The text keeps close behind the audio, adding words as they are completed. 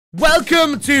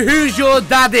Welcome to Who's Your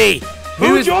Daddy?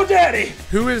 Who's your daddy?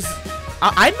 Who is...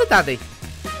 I'm the daddy.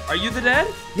 Are you the dad?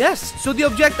 Yes, so the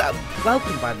objective...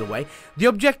 Welcome, by the way. The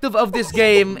objective of this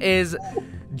game is...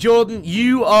 Jordan,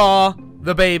 you are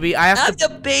the baby. I'm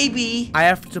the baby. I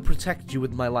have to protect you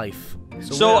with my life.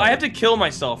 So I have to kill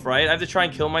myself, right? I have to try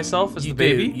and kill myself as the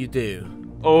baby? You do.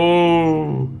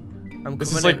 Oh. I'm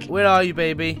coming in. Where are you,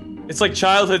 baby? It's like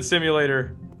childhood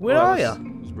simulator. Where are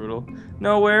you? It's brutal.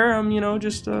 Nowhere. I'm,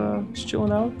 just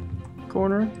chilling out.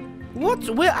 Corner. What?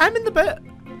 Where? I'm in the bed.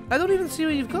 I don't even see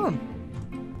where you've gone.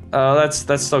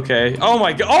 That's okay. Oh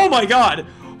my god. Oh my god.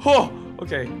 Oh.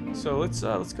 Okay. So let's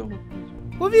go.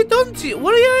 What have you done to you?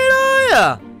 What are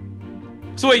you?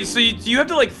 So wait. So you have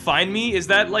to like find me? Is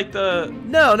that like the?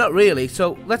 No, not really.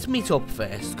 So let's meet up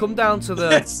first. Come down to the.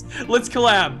 Let's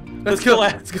collab. Let's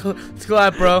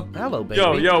collab, bro. Hello,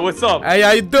 baby. Yo, what's up? Hey,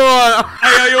 how you doing? Hey,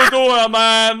 how you doing,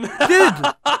 man? Dude,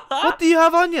 what do you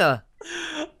have on you?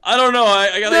 I don't know.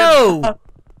 I gotta. No.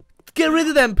 Get rid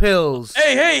of them pills.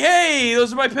 Hey!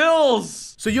 Those are my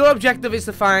pills. So your objective is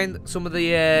to find some of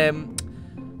the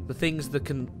things that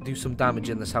can do some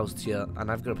damage in this house to you, and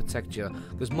I've got to protect you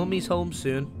because Mummy's home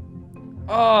soon.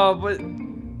 Oh,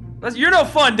 but you're no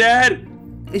fun, Dad.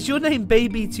 Is your name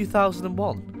Baby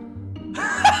 2001?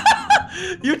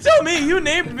 You tell me. You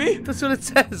named me. That's what it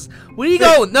says. Where are you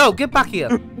going? No, get back here.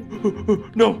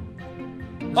 No.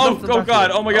 Oh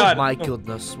God. Oh my God. Oh my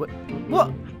goodness. What?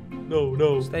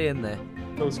 No. Stay in there.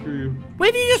 No, screw you. Where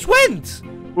have you just went?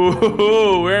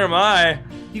 Ooh, where am I?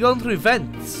 You going through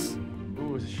vents?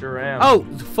 Ooh, sure am. Oh,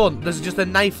 fun. There's just a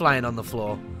knife lying on the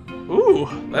floor. Ooh,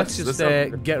 let's just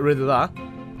get rid of that.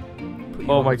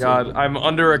 Oh my God, I'm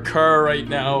under a car right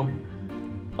now.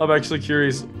 I'm actually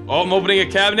curious. Oh, I'm opening a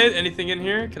cabinet. Anything in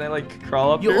here? Can I like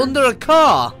crawl up? You're under a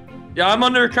car? Yeah, I'm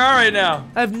under a car right now.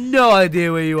 I have no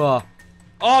idea where you are.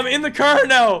 Oh, I'm in the car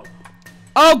now.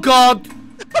 Oh God.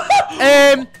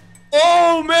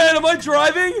 Oh man, am I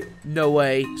driving? No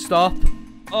way. Stop.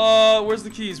 Where's the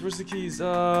keys?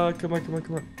 Come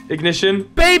on. Ignition.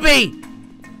 Baby!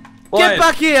 What? Get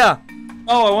back here!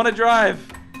 Oh, I want to drive.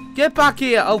 Get back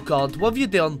here! Oh God, what have you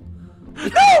done?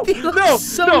 No,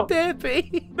 so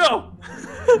dirty. No.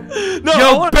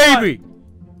 Yo, baby!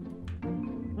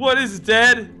 What is it,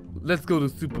 Dad? Let's go to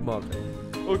the supermarket.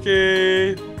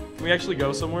 Okay. Can we actually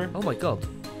go somewhere? Oh my God.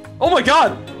 Oh my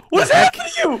God! What is happening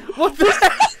to you? What the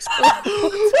heck?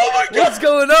 Oh my God! What's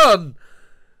going on?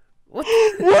 What?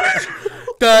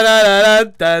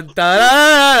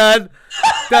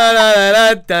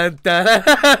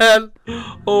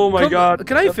 Oh my God!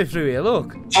 Can I fit through here?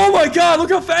 Look. Oh my God! Look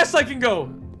how fast I can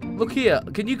go. Look here.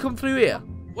 Can you come through here?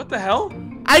 What the hell?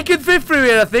 I can fit through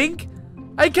here. I think.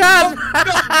 I can.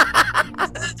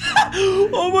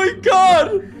 Oh my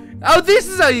God! Oh, this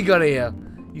is how you got here.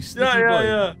 You sneaky boy.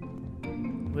 Yeah.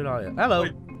 Where are you? Hello.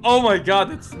 Oh my God,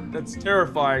 that's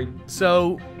terrifying.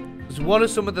 So what are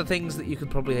some of the things that you could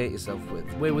probably hate yourself with?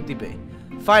 Where would they be?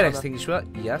 Fire extinguisher.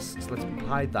 Yes. So let's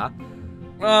hide that.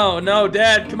 Oh no,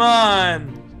 Dad, come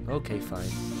on. Okay, fine.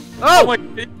 Oh my!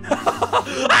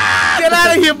 Get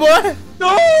out of here, boy!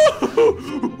 No!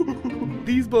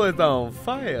 These boys are on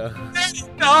fire.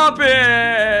 Stop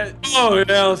it! Oh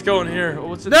yeah, let's go in here.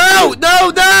 What's it? No!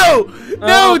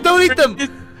 Don't eat them!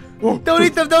 Don't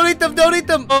eat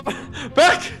them!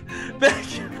 Back!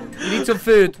 You need some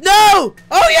food. No!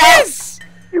 Oh yes!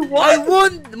 You won! I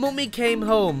won! Mummy came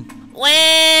home.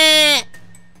 Wah!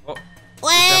 Oh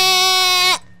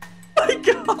Wah! my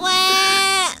God!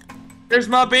 Wah! There's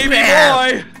my baby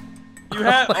boy! You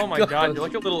have. Oh my God, you're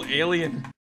like a little alien.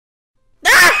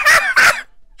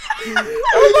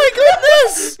 Oh my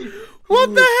goodness!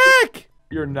 What the heck?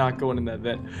 You're not going in that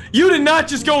vent. You did not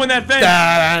just go in that vent!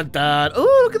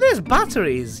 Oh, look at this.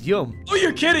 Batteries. Yum. Oh,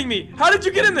 you're kidding me. How did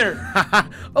you get in there?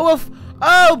 Oh,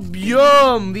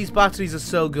 yum. These batteries are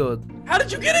so good. How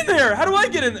did you get in there? How do I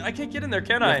get in there? I can't get in there,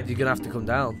 can I? You're going to have to come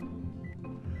down.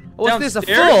 Oh, what's this? A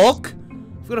Downstairs? fork?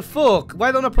 I've got a fork.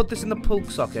 Why don't I put this in the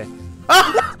plug socket?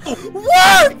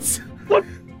 What?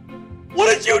 What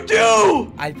did you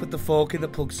do? I put the fork in the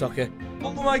plug socket.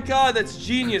 Oh my God, that's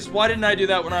genius. Why didn't I do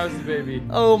that when I was the baby?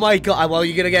 Oh my God. Well,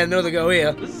 you're going to get another go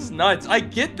here. This is nuts. I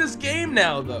get this game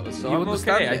now, though, so You I'm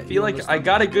okay. I feel like I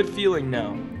got a good feeling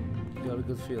now. You got a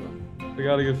good feeling. I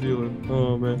got a good feeling.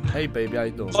 Oh, man. Hey, baby, how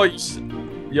you doing? Oh,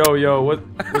 yo, what's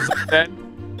up, Dad?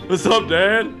 What's up,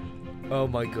 Dad? Oh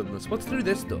my goodness. What's through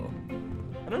this door?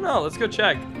 I don't know. Let's go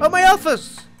check. Oh, my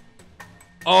office.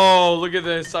 Oh, look at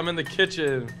this. I'm in the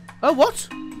kitchen. Oh, what?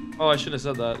 Oh, I should have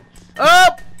said that.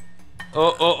 Up!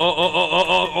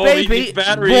 Oh, Baby, these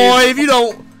batteries. boy, if you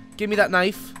don't give me that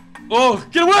knife. Oh,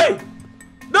 get away!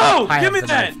 No! I Give have me the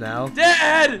that! knife now.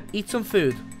 Dad! Eat some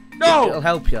food. No! It'll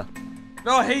help you.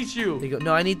 No, I hate you. There you go.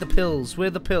 No, I need the pills. Where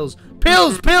are the pills?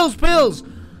 Pills! Pills! Pills!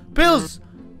 Pills!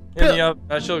 Hit me up.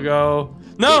 I shall go.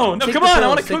 No! No, come on! I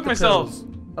want to cook myself.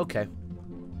 Okay.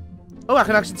 Oh, I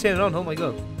can actually turn it on. Oh my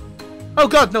god. Oh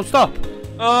god, no, stop!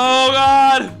 Oh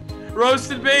god!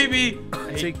 Roasted baby!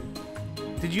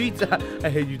 Did you eat that? I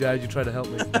hate you, Dad. You tried to help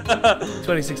me.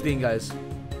 2016, guys.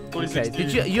 2016. Okay.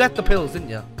 Did you had the pills, didn't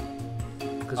you?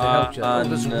 Because it helped you. Oh,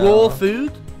 there's no. raw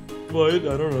food? What? I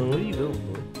don't know. What are you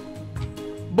doing, boy?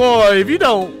 Boy, if you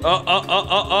don't.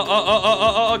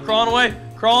 Crawling away.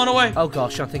 Crawling away. Oh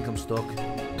gosh, I think I'm stuck.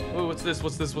 Oh, what's this?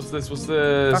 What's this? What's this? What's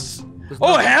this?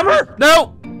 Oh, a hammer?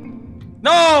 No!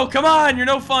 No, come on. You're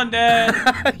no fun,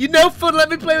 Dad. You're no fun. Let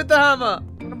me play with the hammer.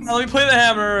 Come on, let me play the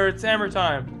hammer. It's hammer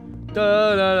time.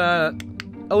 Da, da, da.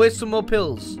 Oh, here's some more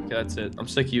pills. Okay, that's it. I'm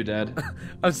sick of you, Dad.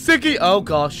 I'm sick of you. Oh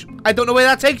gosh. I don't know where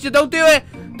that takes you. Don't do it.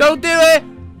 Don't do it.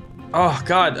 Oh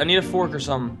god, I need a fork or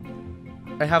something.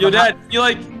 I have Yo, Dad, you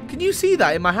like... Can you see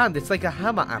that in my hand? It's like a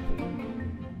hammer apple.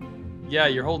 Yeah,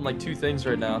 you're holding like two things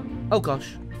right now. Oh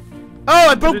gosh. Oh,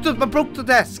 I broke the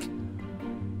desk.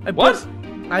 What?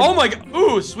 Oh my god.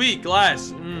 Ooh, sweet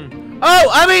glass. Oh,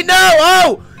 I mean no.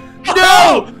 Oh.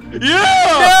 No. Yeah.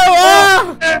 No.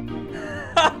 Oh.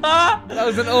 That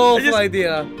was an awful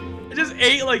idea. I just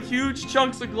ate like huge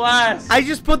chunks of glass. I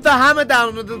just put the hammer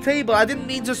down on the table. I didn't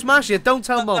mean to smash it. Don't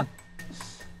tell Mom.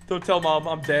 Don't tell Mom.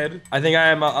 I'm dead. I think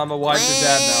I'm a wiser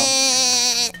dad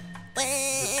now.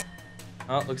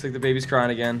 Oh, looks like the baby's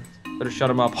crying again. Better shut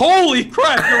him up. Holy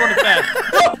crap! You're running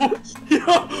fast.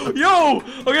 Yo.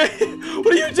 Okay.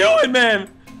 What are you doing, man?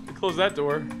 Close that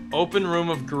door. Open room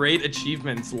of great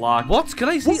achievements locked. What? Can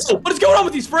I see? Whoa, what is going on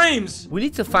with these frames? We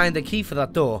need to find a key for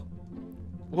that door.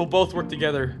 We'll both work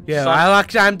together. Yeah,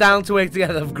 I'm down to work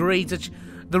together.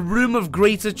 The room of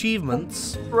great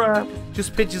achievements. Crap.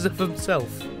 Just pictures of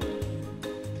himself.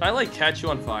 Can I like catch you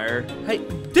on fire? Hey,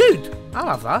 dude, I'll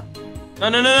have that.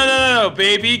 No,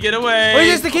 baby, get away. Oh,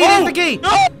 here's the key. There's the key.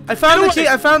 No! I found the key.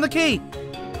 I found the key.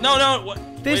 No. What?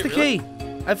 There's Wait, the really? key.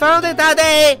 I found it,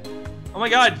 Daddy. Oh my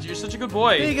god, you're such a good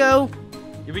boy. There you go.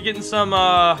 You'll be getting some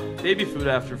baby food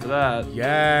after for that.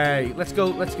 Yay. Let's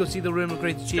go see the room of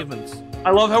great achievements.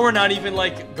 I love how we're not even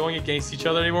like going against each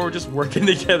other anymore. We're just working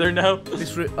together now.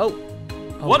 This room. Oh,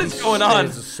 what is going on?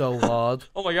 This is so hard.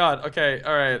 Oh my god. Okay.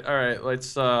 All right.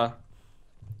 Let's go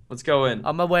in.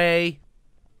 On my way.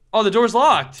 Oh, the door's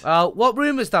locked. What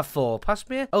room is that for? Pass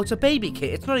me. Oh, it's a baby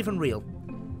kit. It's not even real.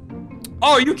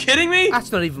 Oh, are you kidding me?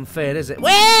 That's not even fair, is it? Woo!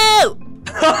 No!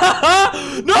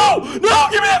 Give me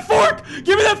that fork!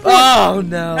 Give me that fork! Oh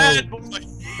no! Bad boy.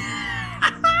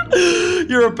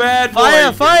 You're a bad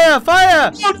boy.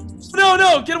 Fire!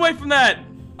 No! Get away from that!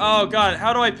 Oh god,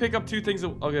 how do I pick up two things?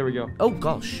 Oh, there we go. Oh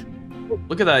gosh!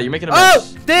 Look at that, you're making a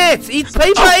mess. Oh, dates! Eat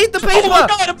paper! Eat the paper! Oh my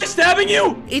god, am I stabbing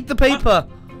you? Eat the paper!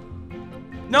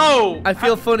 No! I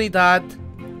feel funny, Dad.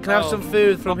 Can I have some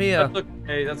food from here?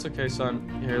 That's okay,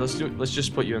 son. Here, let's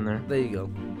just put you in there. There you go.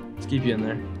 Let's keep you in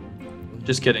there.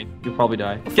 Just kidding. You'll probably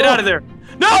die. Get out of there!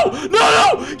 No!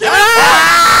 Get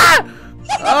ah!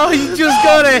 Oh, you just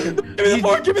got it! Give me the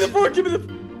fork! Give me the fork! Give me the...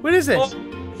 What is it? Oh,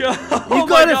 God. You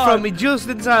got it from me just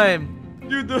in time.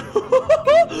 Dude,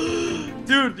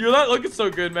 Dude, you're not looking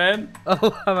so good, man.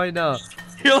 Oh, am I not?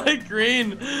 You're like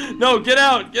green. No, get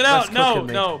out! Get out!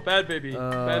 No, bad baby.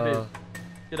 Bad baby.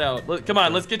 Get out. Come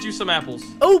on, let's get you some apples.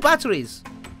 Oh, batteries.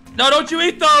 No, don't you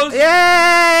eat those!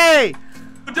 Yay!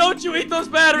 Don't you eat those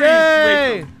batteries!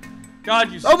 Yay!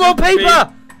 God, you stupid more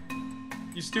paper! Baby.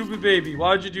 You stupid baby.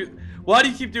 Why do you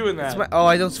keep doing that? Oh,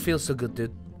 I don't feel so good,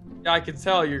 dude. Yeah, I can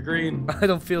tell. You're green. I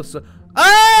don't feel so...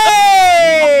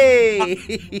 Hey!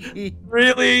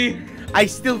 Really? I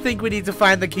still think we need to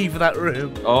find the key for that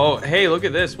room. Oh, hey, look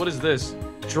at this. What is this?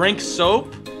 Drink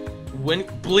soap?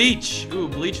 Bleach. Ooh,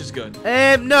 bleach is good.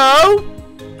 No!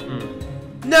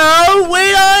 No,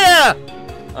 where are you?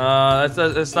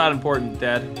 That's not important,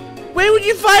 Dad. Where would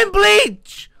you find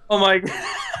bleach? Oh my god.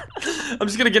 I'm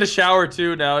just gonna get a shower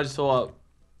too now. Just hold up.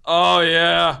 Oh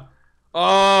yeah.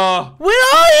 Oh.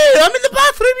 Where are you? I'm in the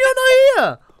bathroom. You're not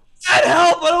here. Dad,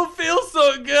 help! I don't feel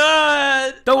so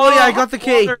good. Don't worry, I got the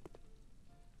key.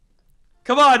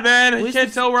 Come on, man. I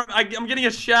can't tell where I'm getting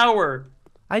a shower.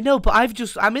 I know, but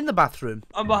I'm in the bathroom.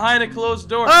 I'm behind a closed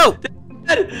door. Oh!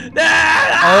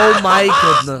 Dad! Oh my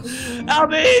goodness. Help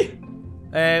me!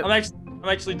 I'm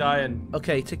actually dying.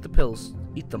 Okay, take the pills.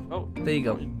 Eat them. Oh. There you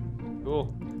go.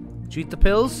 Cool. Did you eat the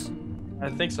pills? I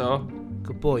think so.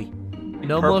 Good boy.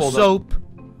 No more soap.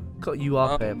 You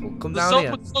are purple. Come down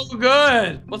here. The soap was so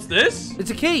good. What's this?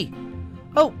 It's a key.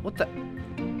 Oh, what the?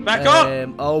 Back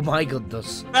up! Oh my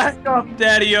goodness. Back up,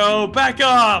 Daddy-O! Back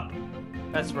up!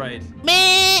 That's right.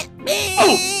 Oh!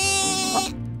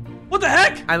 What the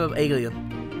heck? I'm an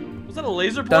alien. Was that a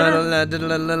laser pointer?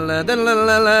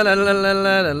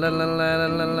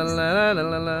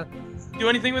 Do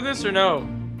anything with this or no?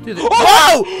 Dude,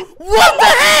 oh! What the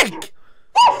heck?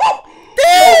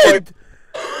 Dude!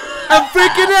 I'm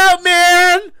freaking out,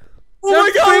 man! Oh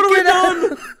my god, what have we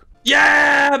done?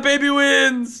 Yeah, baby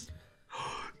wins!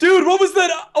 Dude, what was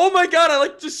that? Oh my god, I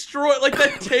like destroyed, like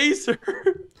that taser.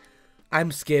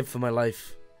 I'm scared for my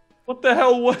life. What the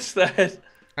hell was that?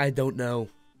 I don't know.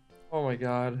 Oh my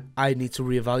god. I need to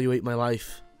reevaluate my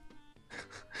life.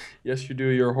 Yes, you do.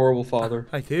 You're a horrible father.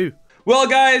 I do. Well,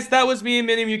 guys, that was me and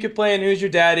Mini Muka playing Who's Your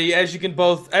Daddy. As you can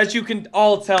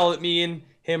all tell, that me and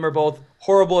him are both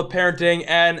horrible at parenting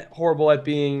and horrible at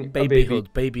being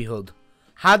babyhood.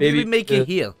 How did we make it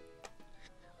here?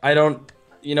 I don't.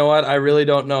 You know what? I really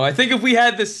don't know. I think if we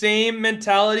had the same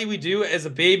mentality we do as a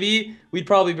baby, we'd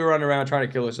probably be running around trying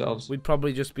to kill ourselves. We'd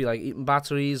probably just be like eating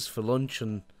batteries for lunch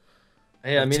and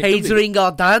tasering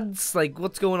our dads. Like,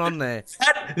 what's going on there?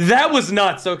 That was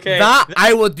nuts. Okay.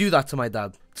 I would do that to my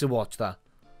dad to watch that.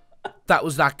 That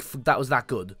was that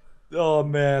good. Oh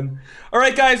man. All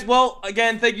right, guys. Well,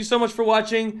 again, thank you so much for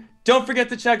watching. Don't forget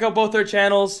to check out both our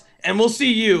channels, and we'll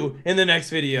see you in the next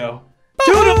video.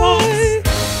 Toodles!